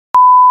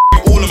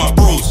my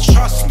bros.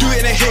 Trust, do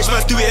it in the H,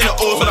 man, do it in the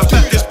O's. When I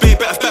back this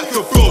babe, better back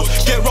your bros.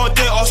 Get round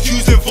there, ask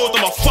who's involved.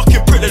 I'm a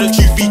fucking prick, let the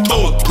truth be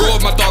told. Bro,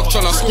 my dog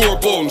tryna score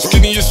bones.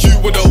 Skinny is you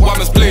with a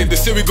whammers blade. They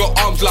say we got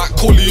arms like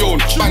Corleone.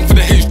 Bang for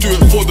the H, do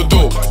it for the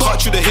dough. Cut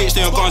through the H,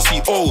 then you're gonna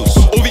see O's.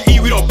 OVE,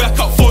 we don't back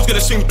up foes.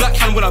 Gonna swing black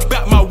hand when I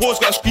back my walls.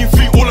 Gotta scream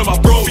free all of my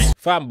bros.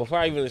 Fam, before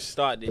I even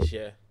start this,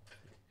 yeah,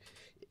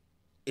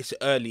 it's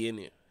early,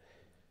 innit?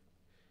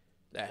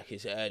 Like,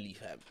 it's early,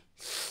 fam.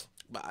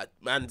 But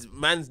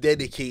man's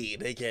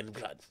dedicated again,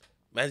 blood.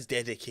 Man's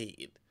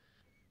dedicated.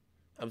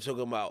 I'm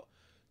talking about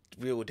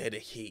real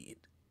dedicated.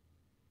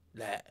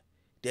 Like,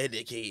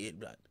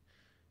 dedicated, blood.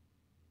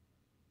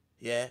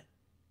 Yeah?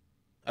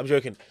 I'm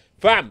joking.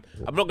 Fam,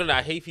 I'm not gonna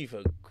lie, hay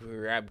fever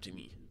grabbed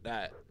me.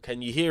 Like,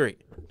 can you hear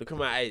it? Look at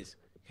my eyes.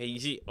 Can you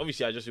see?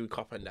 Obviously, I just woke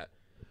up and that.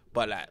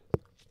 But, like,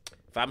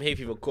 fam, hay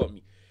fever caught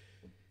me.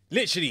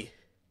 Literally.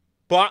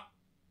 But,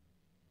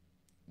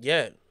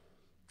 yeah.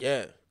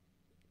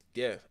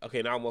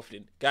 Okay, now I'm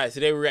waffling. Guys,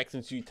 today we're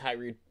reacting to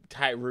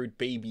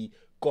tightroadbaby,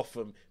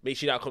 Gotham. Make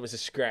sure you like, comment,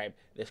 subscribe.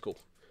 Let's go.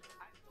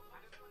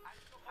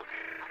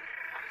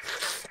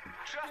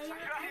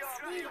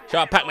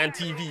 Shout out Pac-Man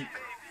TV.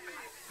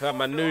 Shout out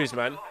my news,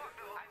 man.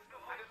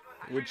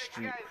 Wood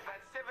Street.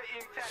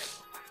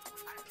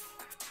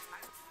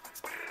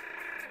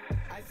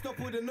 I stop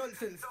all the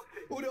nonsense.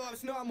 All the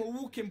ups know I'm a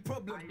walking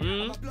problem.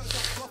 I'm a block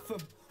like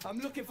Gotham. I'm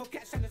looking for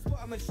catch and the spot,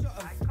 I'm a shot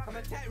 'em. I'm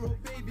a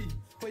tightroad baby,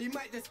 but you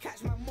might just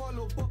catch my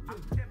Marlow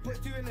bopping.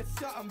 Put you in a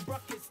shot and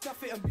bucket,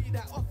 stuff it and beat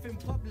that off in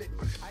public.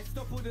 I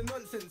stop all the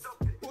nonsense.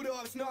 All the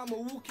ups know I'm a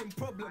walking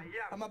problem.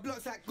 I'm a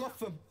block like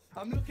Gotham.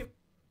 I'm looking.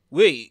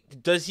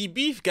 Wait, does he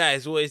beef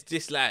guys, or is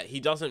this like he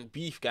doesn't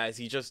beef guys?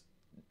 He just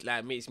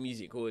like makes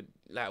music, or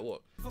like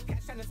what? For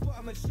catch and the spot,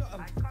 I'm a shot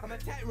 'em. I'm a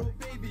tightroad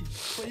baby,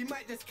 but you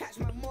might just catch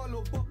my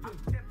Marlow bopping.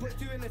 Put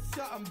you in a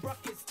shot and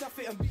bucket, stuff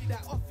it and beat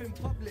that off in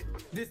public.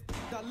 This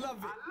I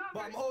love it,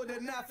 but I'm older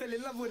now, I fell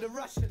in love with a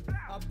Russian.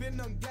 I've been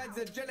on glides,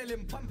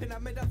 adrenaline pumping, I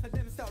made up for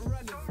them start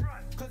running.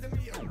 Cause of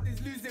me,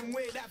 he's losing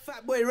weight, that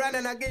fat boy ran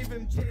and I gave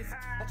him chase.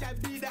 I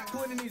tried to beat that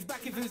corner and he's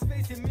back, if he was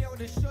facing me, I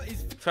would've shot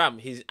his. Fam,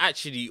 he's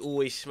actually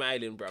always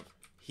smiling, bruv.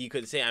 He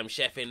could say, I'm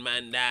chefing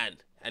man down,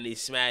 and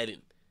he's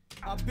smiling.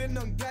 I've been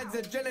on glides,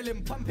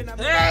 adrenaline pumping, I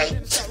made up for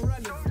them start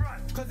running.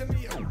 Cause of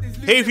me,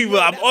 hey people,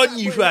 I'm on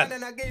you, fam.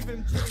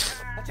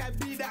 I tried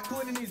to beat that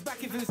corner and he's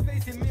back, if he was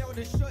facing me, I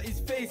would've shot his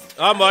face.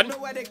 I'm on. I don't know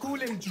why they call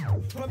him,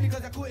 probably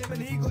cause I caught him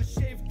and he got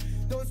shaved.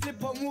 Don't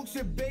slip on walks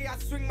with Bay, I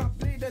swing my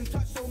blade and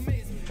touch so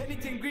mates.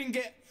 Anything green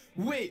get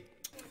weight.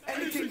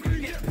 Anything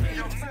green get paid.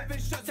 7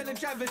 shots and the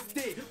driver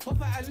stay.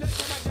 Hop out alert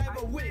to my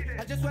driver wait.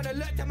 I just want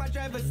alert to my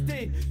driver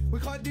stay. We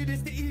can't do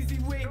this the easy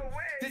way.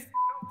 This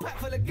pack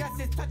full of gas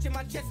is touching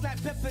my chest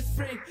like pepper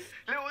spray.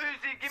 Little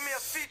Uzi, give me a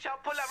feature, I'll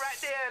pull up right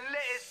there and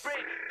let it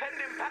spray.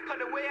 Pending pack on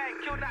the way, I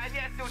ain't killed nothing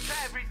yet, still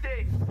try every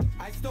day.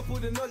 I stop all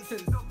the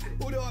nonsense.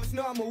 All the ups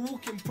know I'm a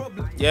walking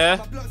problem. Yeah.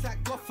 My block's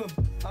like Gotham.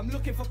 I'm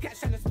looking for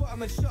catch and the spot,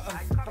 I'm a shot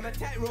 'em. I'm a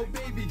tightroad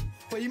baby,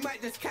 but you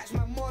might just catch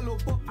my Marlow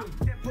bopping.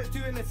 Put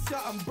you in a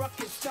shot and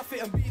bucket, stuff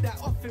it and beat that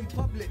off in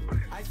public.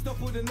 I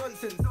stop all the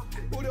nonsense.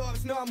 All the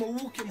ups know I'm a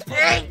walking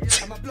problem.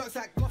 And my block's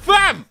like Gotham.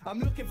 Fam! I'm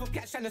looking for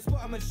catch and the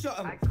spot, I'm a shot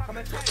 'em. I'm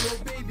a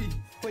tightroad baby,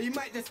 but you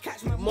might just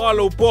catch my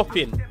Marlow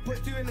bopping.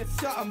 Put you in a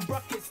shot and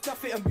bucket,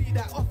 stuff it and beat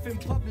that off in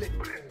public.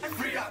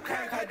 Free up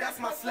crank, that's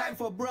my slime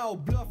for bro.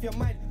 Blow off your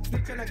mind,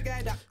 snitch on a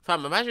guy that.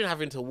 Fam, imagine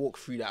having to walk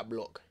through that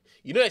block.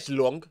 You know it's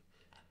long.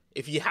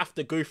 If you have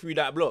to go through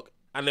that block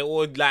and they're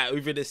all like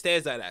over the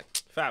stairs like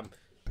that, fam.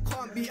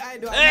 Can't be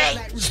idle, I'm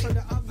like roof on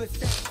the other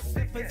side.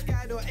 Step and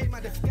sky, don't aim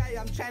at the sky.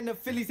 I'm trying to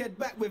fill his head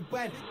back with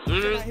band.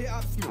 Till I hit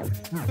up smooth.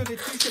 So the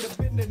 2 should have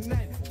been the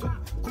 9.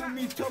 Call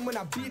me Tom when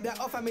I beat that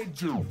off, I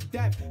made you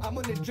dive. I'm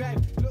on the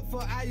drive. Look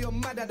for eye, you're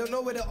mad. I don't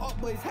know where the up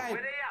boys hide.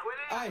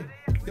 Aye,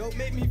 don't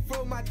make me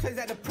throw my toys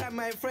at the prime,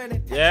 my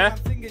friend. Yeah,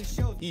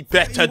 he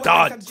better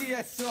dance.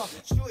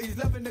 Shorty's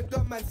loving the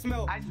gunman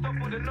smell. I stop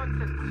all the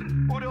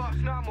nonsense. All the ups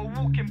now I'm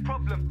a walking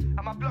problem.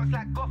 And my block's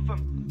like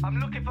Gotham. I'm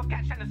looking for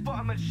catch and the spot,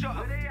 I'm a shot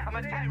 'em. I'm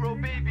a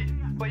tightroad baby,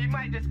 but you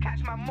might just catch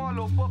my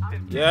Marlow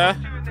bopping. Yeah.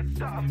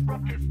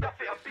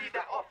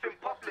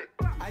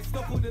 I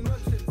stop all the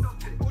nonsense.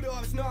 All the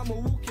ups know I'm a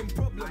walking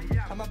problem.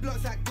 And my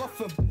block's like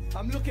Gotham.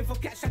 I'm looking for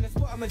catch and the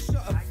spot, I'm a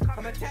shot 'em.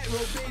 I'm a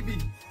tightroad baby,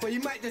 but you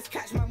might just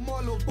catch my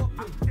Marlow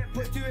bopping.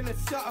 Put you in a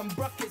shot and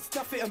bucket,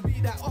 stuff it and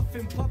beat that off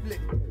in public.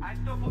 I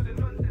stop all the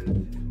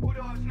nonsense. All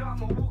the ups know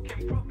I'm a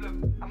walking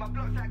problem. And my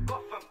block's like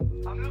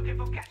Gotham. I'm looking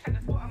for catch and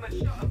the spot, I'm a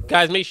shot 'em.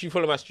 Guys, make sure you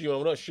follow my stream.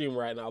 I'm not streaming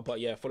right now, but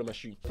yeah, follow my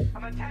stream.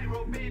 I'm a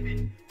tightroad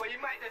baby, but you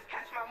might just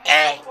catch my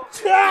Marlow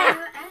bopping.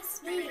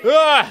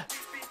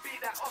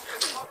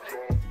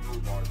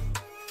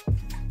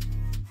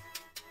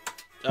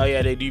 Oh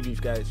yeah, they do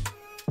beef, guys.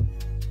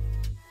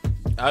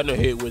 I don't know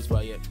who it was,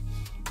 but yeah.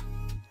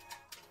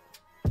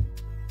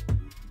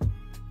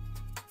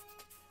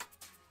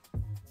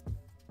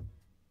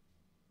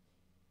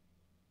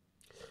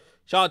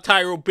 Shout out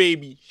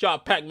tightroadbaby. Shout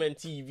out Pac-Man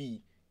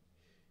TV.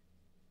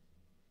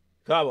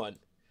 Come on.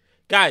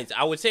 Guys,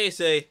 I would say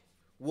it's a,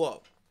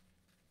 what?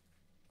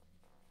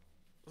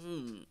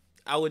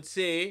 I would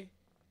say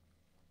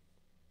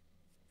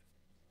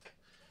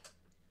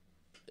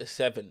a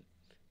 7.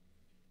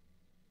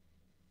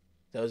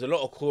 There was a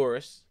lot of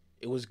chorus.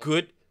 It was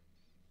good,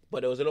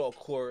 but there was a lot of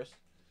chorus.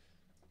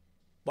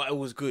 But it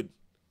was good.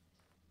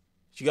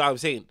 You get what I'm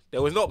saying?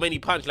 There was not many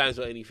punchlines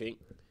or anything.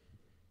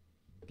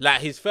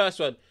 Like his first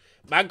one,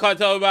 man can't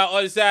tell me about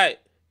onside.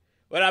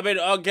 When I've been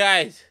on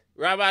guys,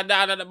 right man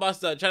down at the bus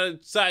stop, trying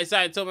to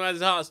side, tell me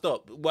man's heart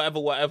stop, whatever.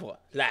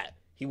 Like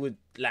he would,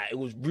 like it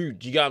was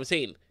rude. You get what I'm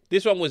saying?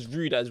 This one was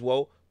rude as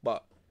well,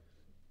 but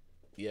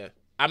yeah.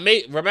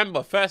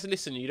 Remember, first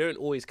listen, you don't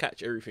always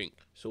catch everything.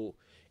 So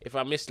if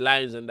I missed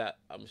lines and that,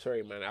 I'm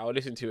sorry, man. I'll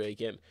listen to it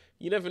again.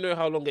 You never know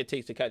how long it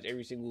takes to catch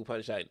every single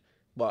punchline.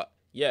 But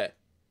yeah,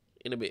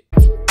 in a bit.